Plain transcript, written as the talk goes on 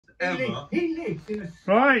ever. He lives in a...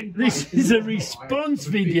 Right, this is a response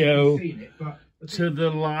video to the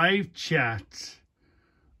live chat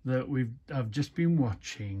that I've just been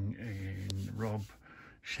watching in Rob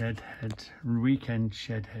Shedhead, Weekend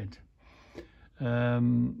Shedhead.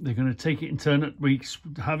 They're going to take it in turn at weeks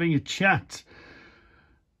having a chat.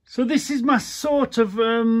 So this is my sort of,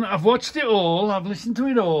 I've watched it all, I've listened to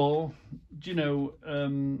it all. You know,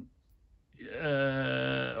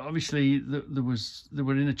 obviously they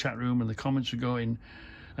were in a chat room and the comments were going,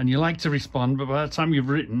 and you like to respond, but by the time you've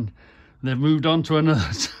written, they've moved on to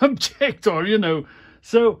another subject, or, you know.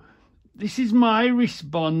 So this is my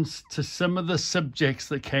response to some of the subjects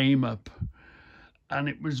that came up. And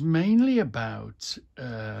it was mainly about,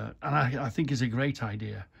 and I think it's a great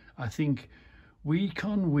idea. I think week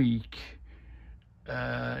on week,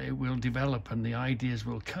 it will develop and the ideas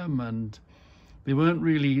will come, and they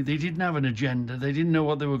didn't have an agenda. They didn't know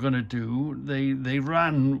what they were going to do. They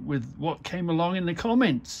ran with what came along in the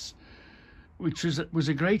comments, which was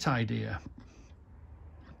a great idea.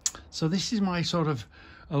 So this is my sort of,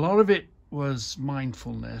 a lot of it was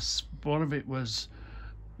mindfulness. One of it was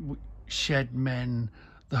shed men.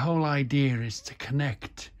 The whole idea is to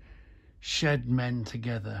connect shed men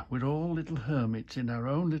together. We're all little hermits in our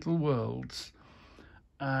own little worlds,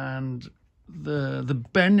 and the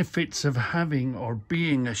benefits of having or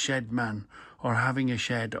being a shed man or having a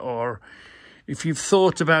shed, or if you've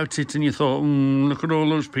thought about it and you thought, look at all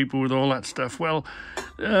those people with all that stuff. Well,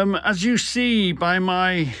 as you see by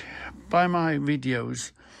my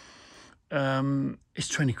videos, it's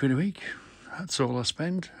 20 quid a week. That's all I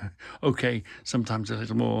spend. Okay, sometimes a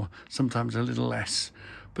little more, sometimes a little less.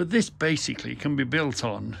 But this basically can be built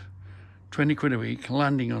on 20 quid a week,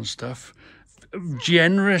 landing on stuff,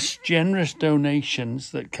 generous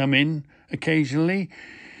donations that come in occasionally.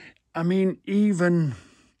 I mean, even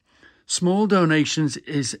small donations,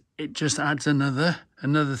 it just adds another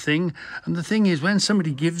thing. And the thing is, when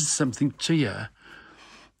somebody gives something to you,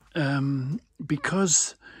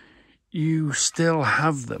 because you still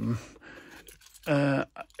have them,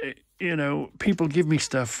 you know, people give me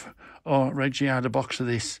stuff, or Reggie, I had a box of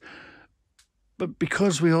this, but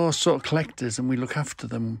because we are sort of collectors and we look after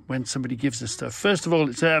them when somebody gives us stuff, first of all,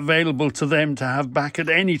 it's available to them to have back at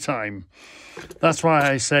any time. That's why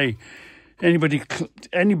I say anybody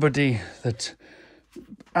that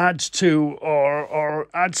adds to or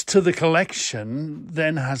adds to the collection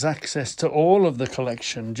then has access to all of the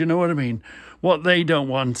collection. Do you know what I mean? What they don't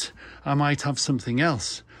want, I might have something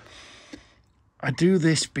else. I do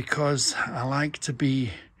this because I like to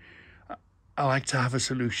have a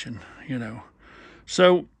solution, you know.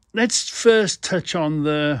 So let's first touch on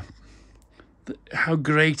how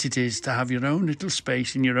great it is to have your own little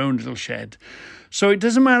space in your own little shed. So it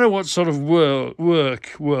doesn't matter what sort of world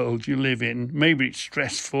you live in. Maybe it's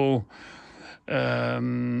stressful.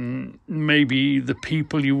 Maybe the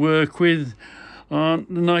people you work with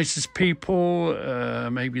aren't the nicest people.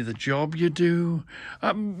 Maybe the job you do.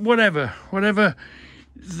 Whatever.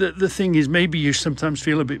 The thing is, maybe you sometimes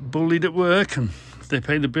feel a bit bullied at work, and if they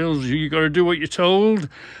pay the bills, you got to do what you're told.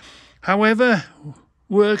 However,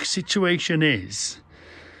 work situation is,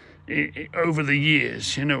 over the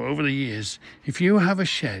years, if you have a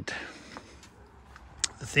shed,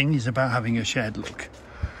 the thing is about having a shed, look,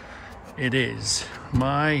 it is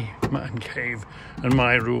my man cave and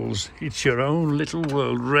my rules. It's your own little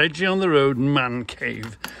world. Reggie on the road, man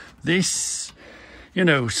cave. This, you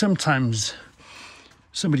know, sometimes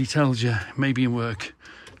somebody tells you, maybe in work,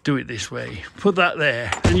 do it this way, put that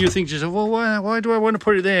there, and you think to yourself, well, why do I want to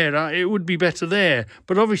put it there? It would be better there.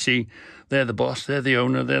 But obviously, they're the boss, they're the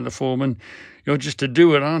owner, they're the foreman. You're just a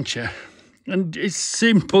doer, aren't you? And it's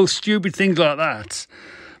simple, stupid things like that.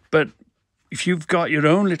 But if you've got your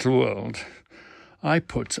own little world,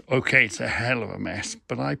 okay, it's a hell of a mess,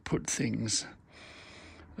 but I put things.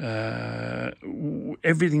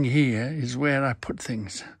 Everything here is where I put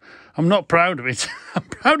things. I'm not proud of it. I'm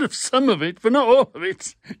proud of some of it, but not all of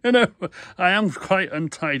it. You know, I am quite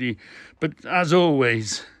untidy. But as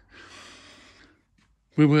always,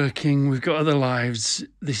 we're working, we've got other lives.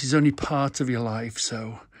 This is only part of your life,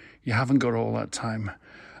 so you haven't got all that time.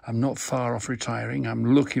 I'm not far off retiring.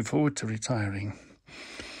 I'm looking forward to retiring.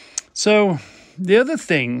 So the other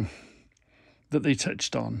thing that they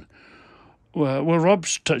touched on, well,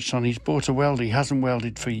 Rob's touched on, he's bought a welder. He hasn't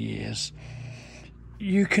welded for years.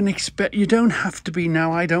 You can expect, you don't have to be,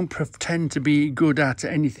 now I don't pretend to be good at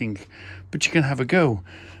anything, but you can have a go.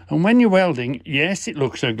 And when you're welding, yes, it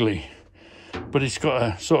looks ugly, but it's got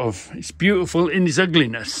a sort of, it's beautiful in its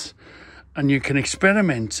ugliness. And you can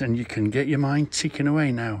experiment and you can get your mind ticking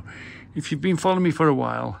away. Now, if you've been following me for a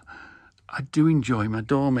while, I do enjoy my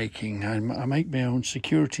door making. I make my own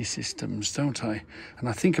security systems, don't I? And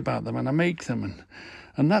I think about them and I make them,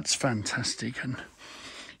 and that's fantastic. And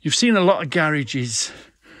you've seen a lot of garages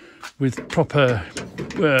with proper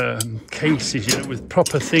cases, you know, with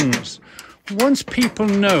proper things. Once people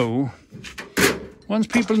know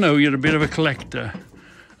you're a bit of a collector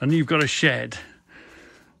and you've got a shed,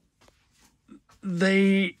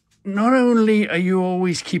 they not only are you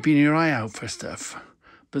always keeping your eye out for stuff,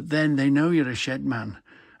 but then they know you're a shed man,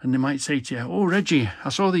 and they might say to you, "Oh, Reggie, I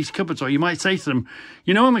saw these cupboards." Or you might say to them,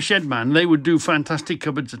 "You know, I'm a shed man." They would do fantastic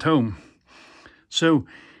cupboards at home. So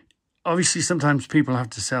obviously sometimes people have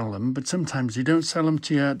to sell them, but sometimes they don't sell them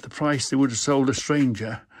to you at the price they would have sold a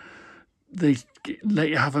stranger. They let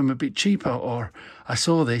you have them a bit cheaper. Or, "I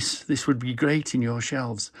saw this would be great in your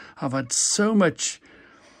shelves." I've had so much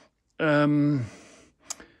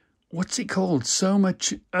what's it called? So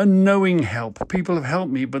much unknowing help. People have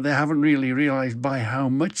helped me, but they haven't really realised by how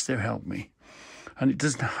much they've helped me. And it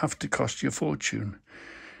doesn't have to cost you a fortune.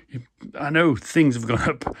 I know things have gone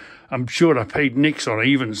up. I'm sure I paid nix or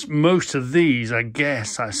evens. Most of these, I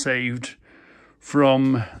guess, I saved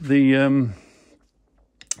from the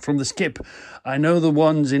skip. I know the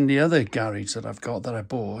ones in the other garage that I've got that I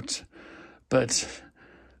bought, but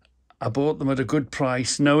I bought them at a good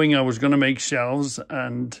price, knowing I was going to make shelves,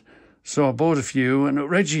 and so I bought a few. And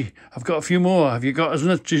 "Reggie, I've got a few more. Have you got as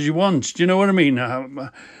much as you want?" Do you know what I mean?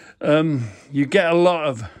 You get a lot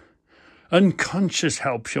of unconscious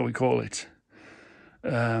help, shall we call it,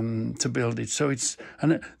 to build it. So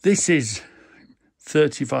this is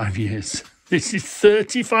 35 years. This is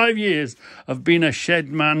 35 years of being a shed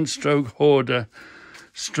man, stroke hoarder,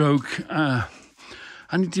 stroke,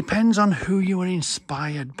 and it depends on who you are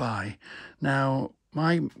inspired by. Now,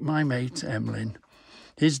 my mate Emlyn,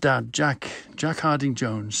 his dad Jack Harding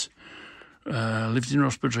Jones, lived in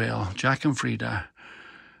Rosbodreal. Jack and Frida.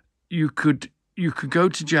 You could go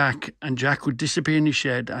to Jack, and Jack would disappear in his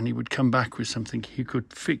shed, and he would come back with something. He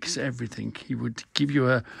could fix everything. He would give you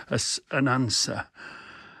an answer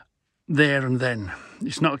there and then.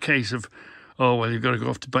 It's not a case of, "Oh, well, you've got to go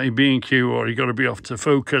off to B&Q, or you've got to be off to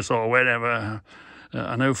Focus or wherever."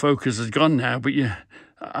 I know Focus has gone now, but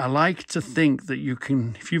I like to think that you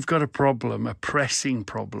can, if you've got a problem, a pressing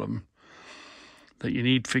problem that you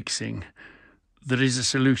need fixing, there is a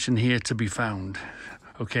solution here to be found.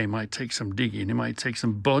 Okay, it might take some digging, it might take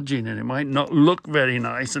some bodging, and it might not look very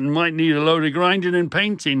nice, and might need a load of grinding and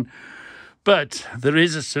painting, but there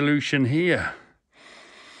is a solution here.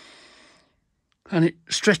 And it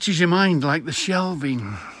stretches your mind, like the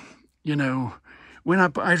shelving. You know, when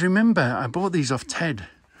I remember I bought these off Ted,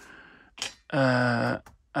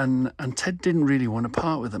 and Ted didn't really want to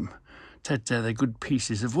part with them. Ted said they're good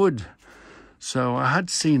pieces of wood. So I had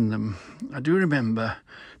seen them. I do remember,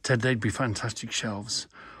 Ted, they'd be fantastic shelves.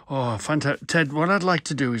 Oh, fantastic. Ted, what I'd like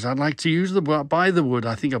to do is I'd like to buy the wood.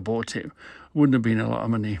 I think I bought it. Wouldn't have been a lot of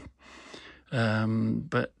money.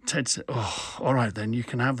 But Ted said, "Oh, all right then, you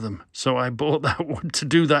can have them." So I bought that wood to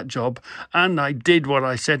do that job, and I did what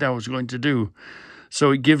I said I was going to do.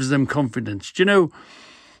 So it gives them confidence. Do you know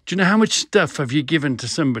how much stuff have you given to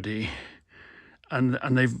somebody, and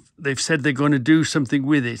they've said they're going to do something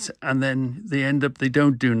with it, and then they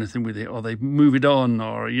don't do nothing with it, or they move it on,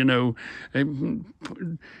 or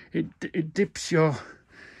it dips your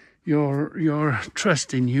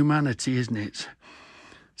trust in humanity, isn't it?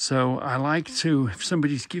 So I like to, if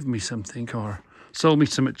somebody's given me something or sold me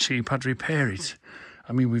something cheap, I'd repair it.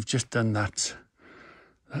 I mean, we've just done that.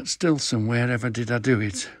 That's still somewhere. Wherever did I do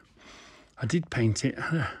it? I did paint it,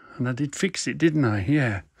 and I did fix it, didn't I?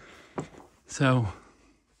 Yeah. So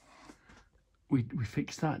we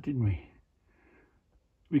fixed that, didn't we?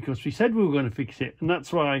 Because we said we were going to fix it, and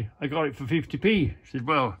that's why I got it for 50p. I said,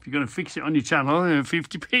 "Well, if you're going to fix it on your channel,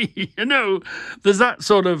 50p." You know, there's that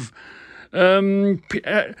sort of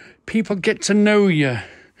people get to know you,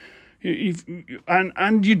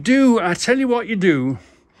 and you do. I tell you what you do,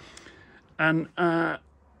 and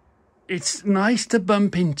it's nice to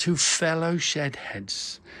bump into fellow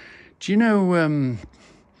shedheads. Do you know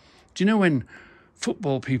when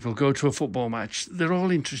football people go to a football match, they're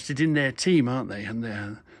all interested in their team, aren't they? And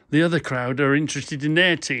the other crowd are interested in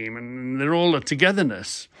their team, and they're all a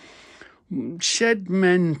togetherness. Shed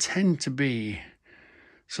men tend to be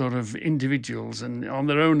sort of individuals and on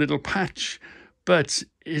their own little patch. But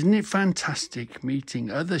isn't it fantastic meeting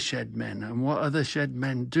other shed men and what other shed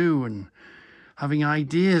men do, and having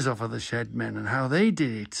ideas of other shed men and how they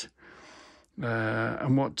did it,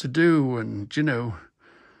 and what to do, and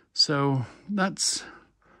so that's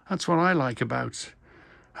what I like about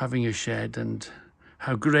having a shed, and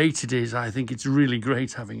how great it is. I think it's really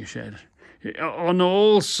great having a shed. on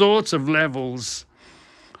all sorts of levels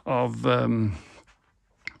of,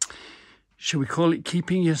 shall we call it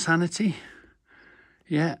keeping your sanity?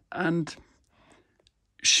 Yeah, and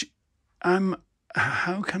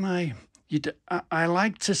how can I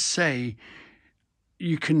like to say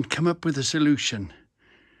you can come up with a solution.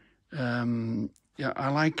 Yeah, I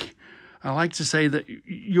like to say that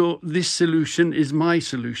this solution is my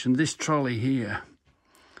solution. This trolley here,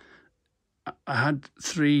 I had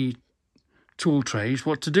 3 tool trays,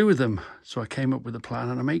 what to do with them. So I came up with a plan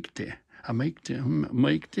and I made it.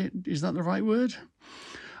 Is that the right word?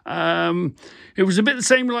 It was a bit the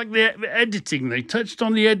same like the editing. They touched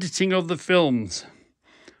on the editing of the films.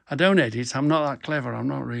 I don't edit. I'm not that clever. I'm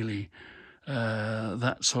not really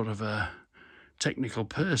that sort of a technical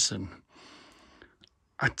person.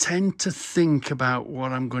 I tend to think about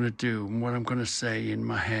what I'm going to do and what I'm going to say in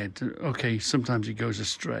my head. Okay, sometimes it goes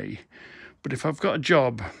astray. But if I've got a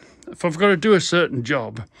job, if I've got to do a certain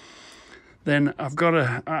job, then I've got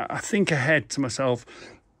to, I think ahead to myself,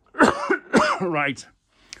 right,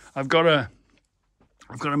 I've got to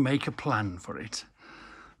make a plan for it.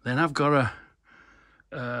 Then I've got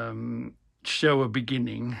to show a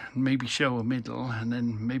beginning, maybe show a middle, and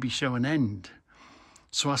then maybe show an end.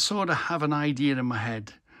 So I sort of have an idea in my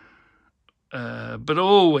head. But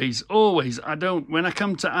always, I don't, when I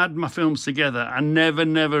come to add my films together, I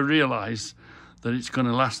never realise that it's going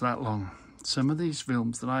to last that long. Some of these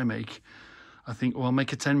films that I make, I think, well, I'll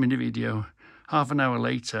make a 10-minute video. Half an hour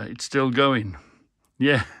later, it's still going.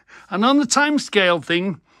 Yeah. And on the time scale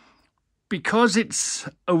thing, because it's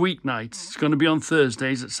a weeknight, it's going to be on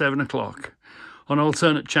Thursdays at 7 o'clock on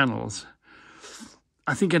alternate channels.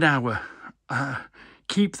 I think an hour.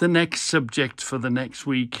 Keep the next subject for the next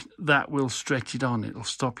week. That will stretch it on. It'll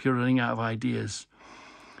stop you running out of ideas.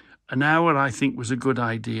 An hour, I think, was a good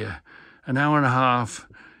idea. An hour and a half,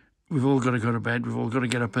 we've all got to go to bed. We've all got to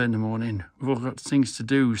get up in the morning. We've all got things to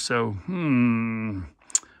do. So,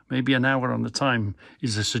 maybe an hour on the time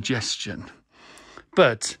is a suggestion.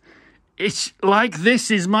 But it's like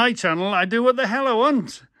this is my channel. I do what the hell I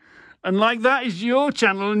want. And like that is your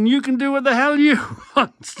channel and you can do what the hell you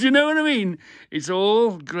want. Do you know what I mean? It's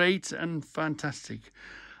all great and fantastic.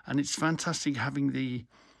 And it's fantastic having the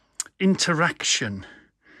interaction,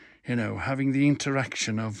 having the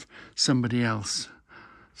interaction of somebody else.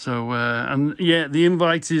 So, and yeah, the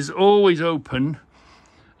invite is always open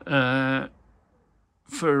for,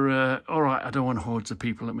 all right, I don't want hordes of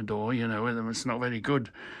people at my door, it's not very good.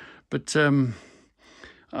 But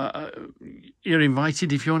you're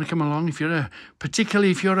invited if you want to come along.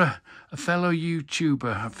 Particularly if you're a fellow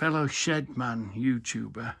YouTuber, a fellow Shedman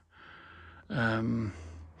YouTuber.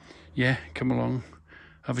 Yeah, come along,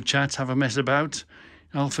 have a chat, have a mess about.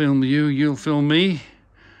 I'll film you, you'll film me.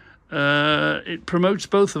 It promotes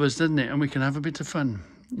both of us, doesn't it? And we can have a bit of fun.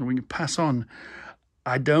 And we can pass on.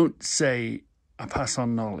 I don't say I pass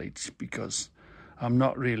on knowledge because I'm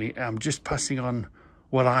not really. I'm just passing on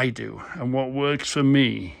what I do and what works for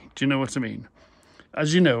me. Do you know what I mean?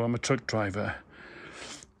 As you know, I'm a truck driver.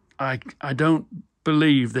 I don't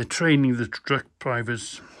believe they're training the truck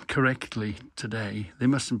drivers correctly today. They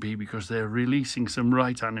mustn't be, because they're releasing some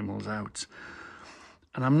right animals out.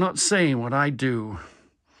 And I'm not saying what I do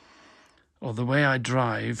or the way I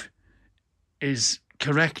drive is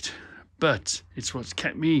correct, but it's what's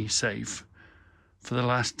kept me safe for the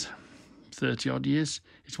last 30 odd years.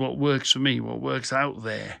 It's what works for me, what works out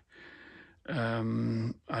there. I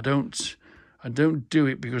don't do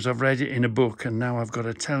it because I've read it in a book and now I've got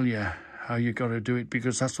to tell you how you got to do it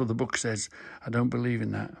because that's what the book says. I don't believe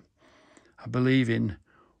in that. I believe in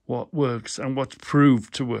what works and what's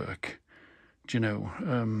proved to work. Do you know?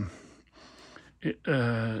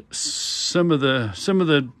 Some of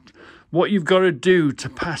the what you've got to do to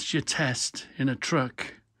pass your test in a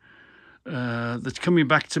truck that's coming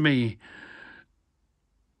back to me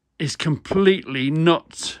is completely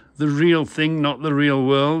not the real thing, not the real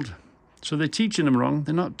world. So they're teaching them wrong.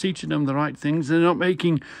 They're not teaching them the right things. They're not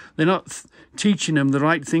teaching them the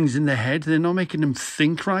right things in their head. They're not making them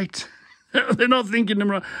think right. They're not thinking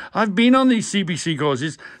them right. I've been on these CBC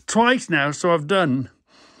courses twice now, so I've done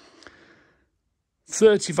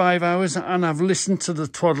 35 hours and I've listened to the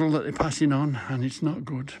twaddle that they're passing on, and it's not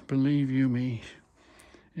good. Believe you me,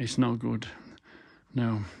 it's not good.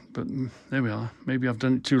 No, but there we are. Maybe I've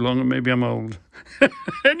done it too long and maybe I'm old.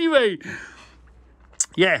 Anyway,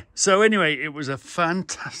 yeah. So anyway, it was a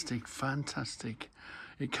fantastic.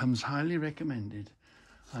 It comes highly recommended.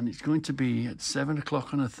 And it's going to be at 7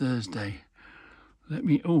 o'clock on a Thursday.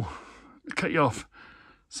 Cut you off.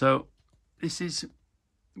 So this is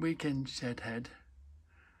Weekend Shedhead,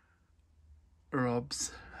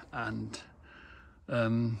 Robs and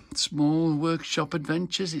small workshop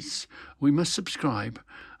adventures. We must subscribe,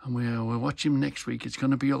 and we'll watch him next week. It's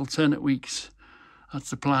going to be alternate weeks. That's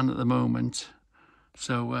the plan at the moment.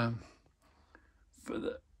 So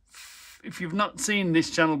if you've not seen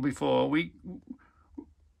this channel before,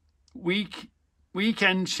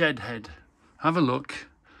 Weekend Shedhead, have a look,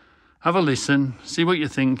 have a listen, see what you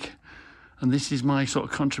think. And this is my sort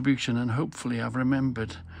of contribution, and hopefully I've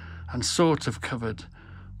remembered and sort of covered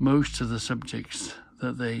most of the subjects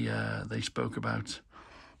that they spoke about.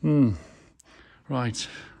 Right.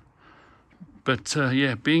 But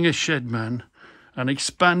yeah, being a shed man and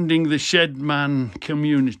expanding the shed man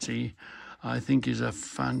community, I think, is a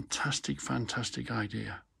fantastic, fantastic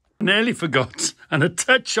idea. Nearly forgot, and a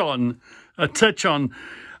touch on,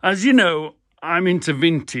 as you know, I'm into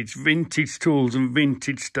vintage tools and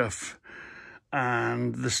vintage stuff,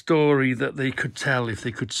 and the story that they could tell if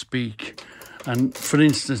they could speak. And for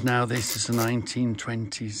instance, now this is a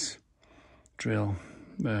 1920s drill.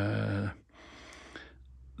 And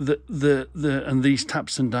these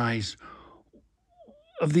taps and dies,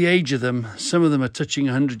 of the age of them, some of them are touching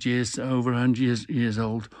 100 years, over 100 years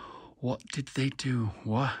old. What did they do?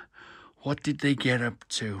 What did they get up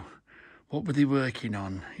to? What were they working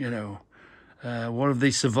on? You know, what have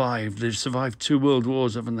they survived? They've survived 2 world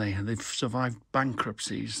wars, haven't they? They've survived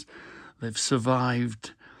bankruptcies. They've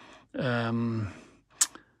survived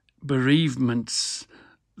bereavements.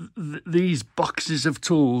 These boxes of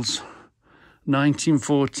tools,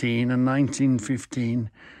 1914 and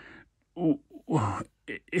 1915,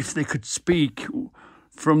 if they could speak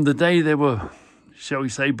from the day they were, shall we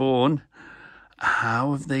say, born,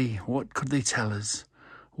 what could they tell us?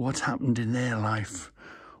 What happened in their life?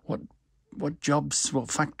 What jobs, what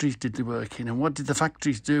factories did they work in, and what did the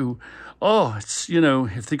factories do? Oh, it's, you know,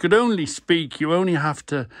 if they could only speak, you only have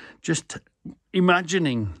to just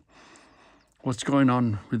imagining what's going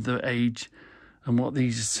on with the age and what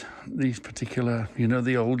these particular, you know,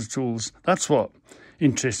 the older tools. That's what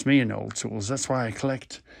interests me in old tools. That's why I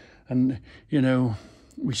collect. And, you know,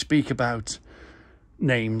 we speak about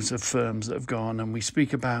names of firms that have gone, and we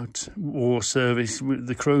speak about war service with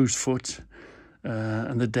the crow's foot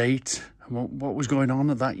and the date and what was going on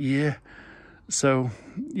at that year. So,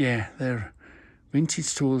 yeah, their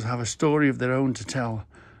vintage tools have a story of their own to tell.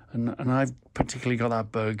 And I've particularly got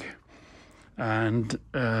that bug. And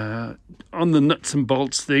on the nuts and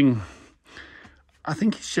bolts thing, I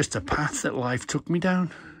think it's just a path that life took me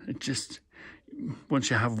down. It just, once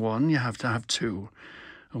you have one, you have to have 2.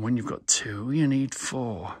 And when you've got 2, you need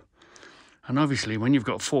 4. And obviously, when you've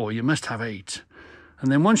got 4, you must have 8. And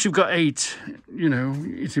then once you've got 8, you know,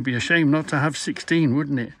 it'd be a shame not to have 16,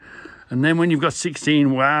 wouldn't it? And then when you've got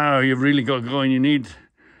 16, wow, you've really got going. You need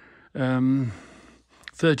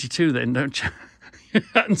 32 then, don't you?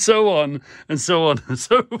 And so on, and so on, and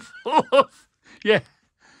so forth. Yeah.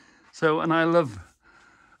 So, and I love,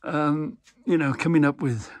 you know, coming up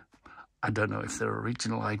with, I don't know if they're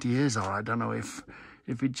original ideas, or I don't know if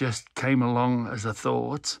it just came along as a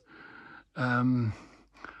thought.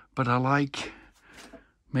 But I like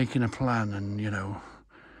making a plan and, you know,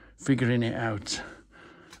 figuring it out.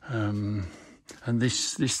 And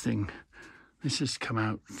this thing, this has come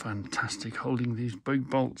out fantastic, holding these big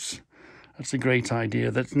bolts. That's a great idea.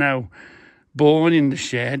 That's now born in the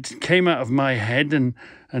shed, came out of my head, and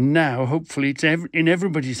now hopefully it's in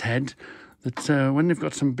everybody's head that when they've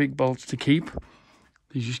got some big bolts to keep,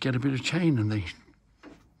 they just get a bit of chain and they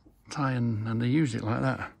tie and they use it like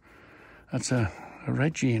that. That's a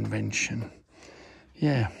Reggie invention.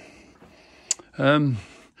 Yeah.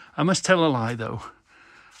 I must tell a lie though.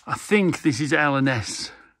 I think this is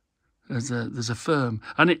L&S. There's a firm,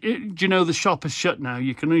 and do you know the shop is shut now?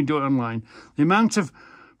 You can only do it online. The amount of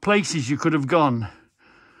places you could have gone.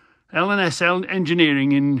 L&S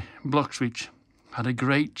Engineering in Bloxwich had a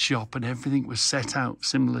great shop, and everything was set out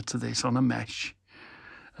similar to this on a mesh.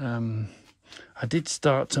 I did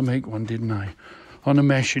start to make one, didn't I? On a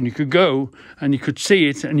mesh, and you could go and you could see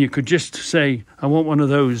it, and you could just say, I want one of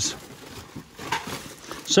those.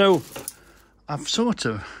 So I've sort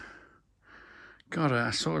of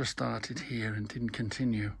I sort of started here and didn't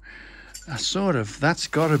continue. That's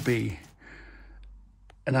got to be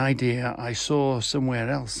an idea I saw somewhere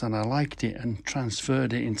else, and I liked it and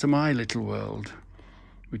transferred it into my little world,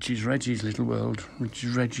 which is Reggie's little world, which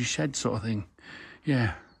is Reggie's shed sort of thing.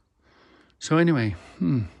 Yeah. So anyway,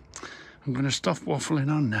 I'm going to stop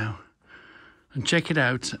waffling on now and check it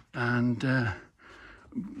out, and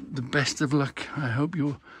the best of luck. I hope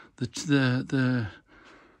you're the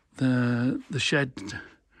shed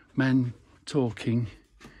men talking,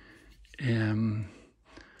 and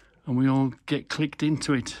we all get clicked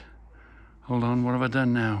into it. Hold on, what have I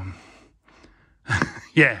done now?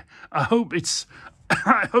 Yeah, I hope it's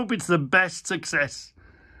I hope it's the best success,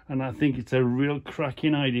 and I think it's a real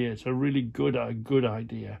cracking idea. It's a really good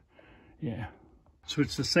idea. Yeah. So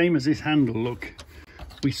it's the same as this handle. Look,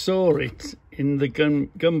 we saw it in the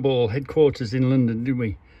Gumball headquarters in London, didn't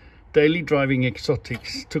we? Daily Driving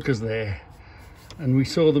Exotics took us there, and we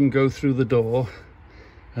saw them go through the door.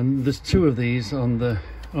 And there's two of these on the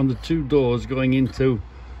two doors going into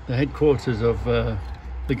the headquarters of the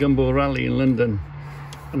Gumball Rally in London.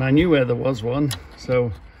 And I knew where there was one,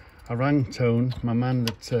 so I rang Tone, my man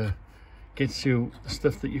that gets you the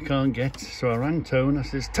stuff that you can't get. So I rang Tone. I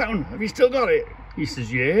says, Tone, have you still got it? He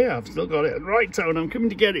says, yeah, I've still got it. Right, Tone, I'm coming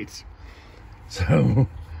to get it. So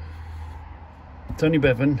Tony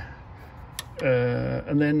Bevan,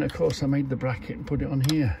 and then of course I made the bracket and put it on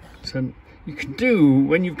here. So you can do,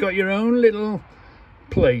 when you've got your own little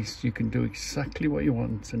place, you can do exactly what you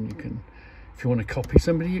want, and you can, if you want to copy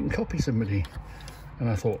somebody, you can copy somebody. And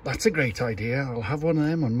I thought, that's a great idea, I'll have one of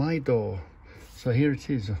them on my door. So here it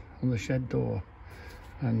is on the shed door,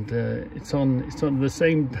 and it's on the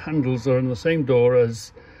same handles, or on the same door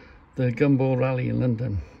as the Gumball Rally in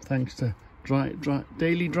London, thanks to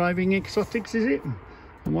Daily Driving Exotics, is it?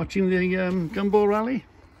 I'm watching the Gumball Rally.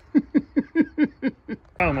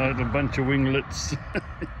 Oh, my little bunch of winglets.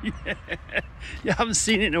 Yeah. You haven't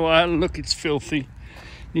seen it in a while. Look, it's filthy,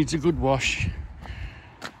 needs a good wash.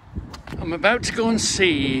 I'm about to go and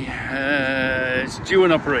see, it's due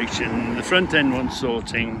an operation, the front end wants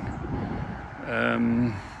sorting,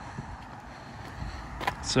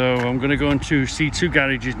 so I'm going to go and see two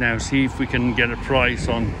garages now, see if we can get a price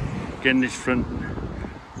on getting this front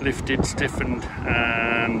lifted, stiffened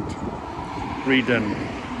and redone,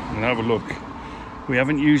 and have a look. We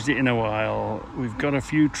haven't used it in a while, we've got a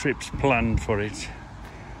few trips planned for it,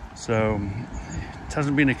 so it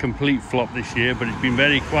hasn't been a complete flop this year, but it's been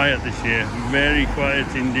very quiet this year, very quiet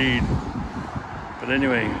indeed. But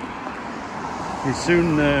anyway,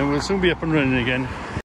 we'll soon be up and running again.